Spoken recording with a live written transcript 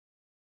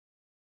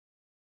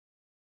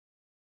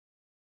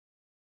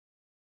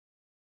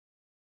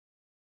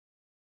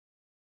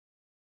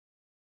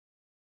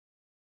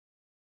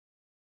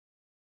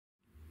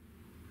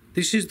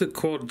This is the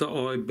quad that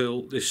I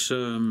built, this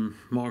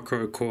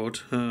micro quad,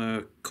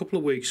 a couple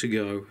of weeks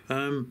ago.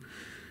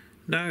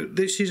 Now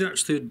this is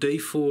actually a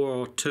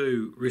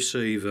D4RII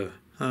receiver,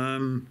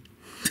 and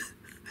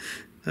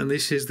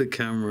this is the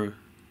camera.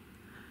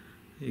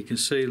 You can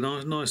see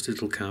nice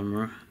little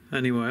camera.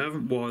 Anyway, I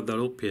haven't wired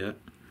that up yet,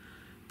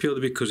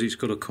 purely because it's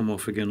got to come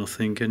off again, I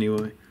think.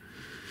 Anyway,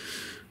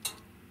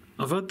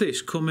 I've had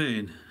this come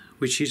in,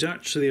 which is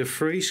actually a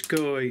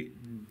FrSky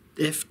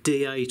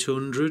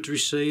FD800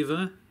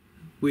 receiver,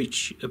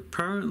 which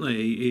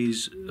apparently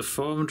is a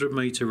 500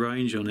 meter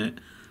range on it,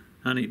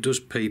 and it does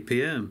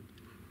ppm.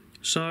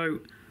 So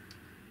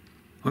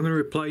I'm going to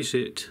replace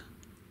it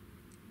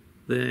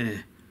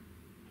there.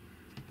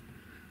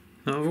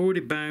 Now I've already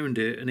bound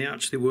it, and it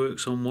actually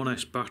works on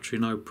 1S battery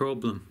no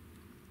problem.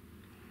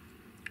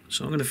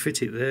 So I'm going to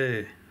fit it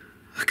there.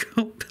 I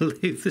can't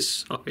believe the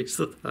size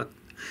of that.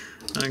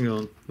 Hang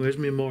on, where's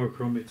my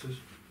micrometers?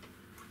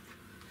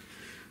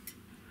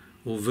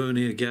 Or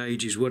vernier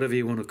gauges, whatever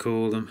you want to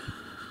call them.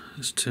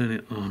 Let's turn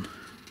it on.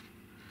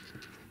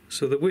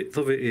 So the width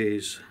of it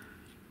is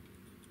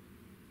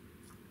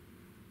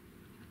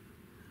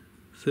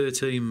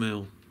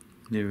 13mm,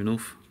 near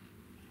enough,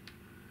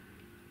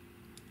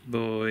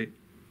 by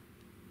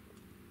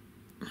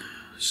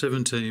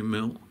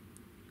 17mm.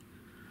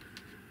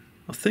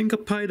 I think I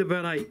paid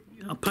about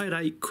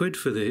eight quid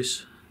for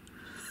this.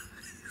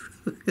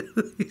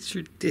 It's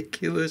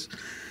ridiculous.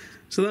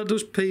 So that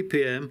does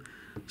ppm.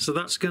 So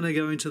that's going to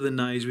go into the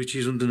naze, which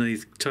is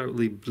underneath,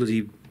 totally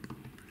bloody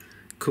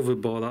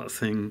covered by that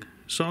thing.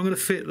 So I'm going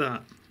to fit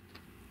that.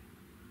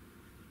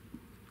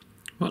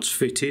 That's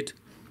fitted.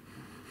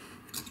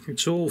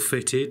 It's all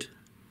fitted.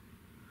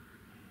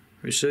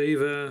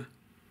 Receiver,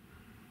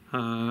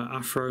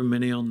 Afro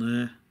Mini on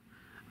there,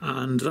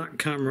 and that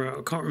camera,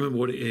 I can't remember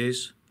what it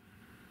is,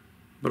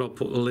 but I'll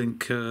put the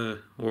link, or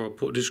I'll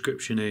put a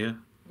description here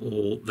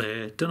or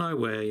there, don't know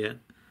where yet.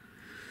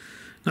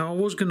 Now I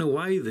was going to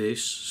weigh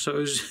this,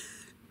 so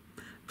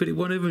but it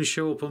won't even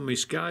show up on my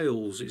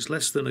scales. It's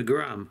less than a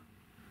gram.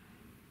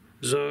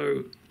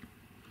 So,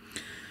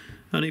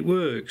 and it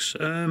works.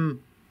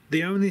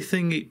 The only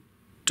thing it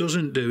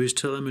doesn't do is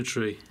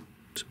telemetry.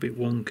 It's a bit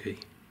wonky.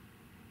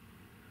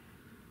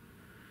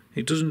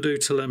 It doesn't do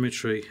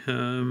telemetry,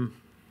 but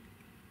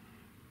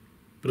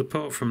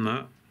apart from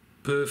that,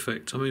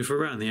 perfect. I mean, for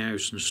around the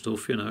house and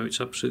stuff, you know, it's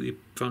absolutely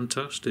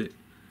fantastic.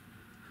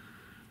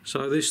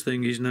 So this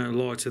thing is now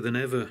lighter than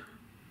ever.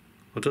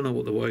 I don't know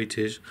what the weight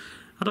is.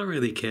 I don't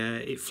really care.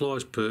 It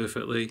flies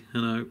perfectly,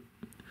 you know.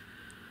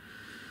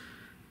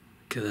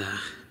 Look at that.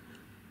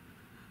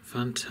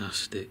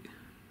 Fantastic.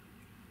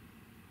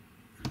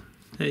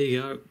 There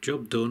you go.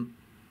 Job done.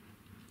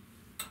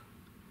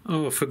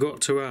 Oh, I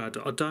forgot to add,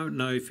 I don't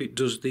know if it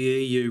does the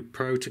EU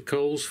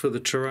protocols for the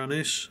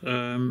Taranis.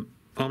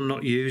 I'm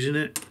not using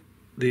it,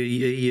 the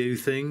EU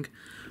thing,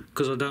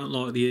 because I don't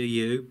like the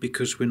EU,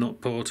 because we're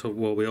not part of,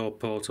 well, we are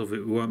part of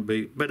it, we won't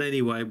be, but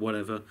anyway,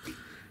 whatever.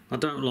 I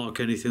don't like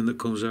anything that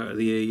comes out of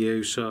the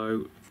EU,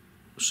 so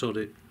sod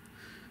it.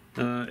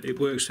 It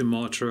works in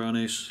my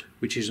Taranis,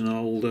 which is an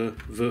older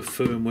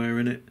firmware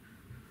in it.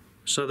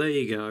 So there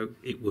you go,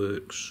 it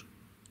works.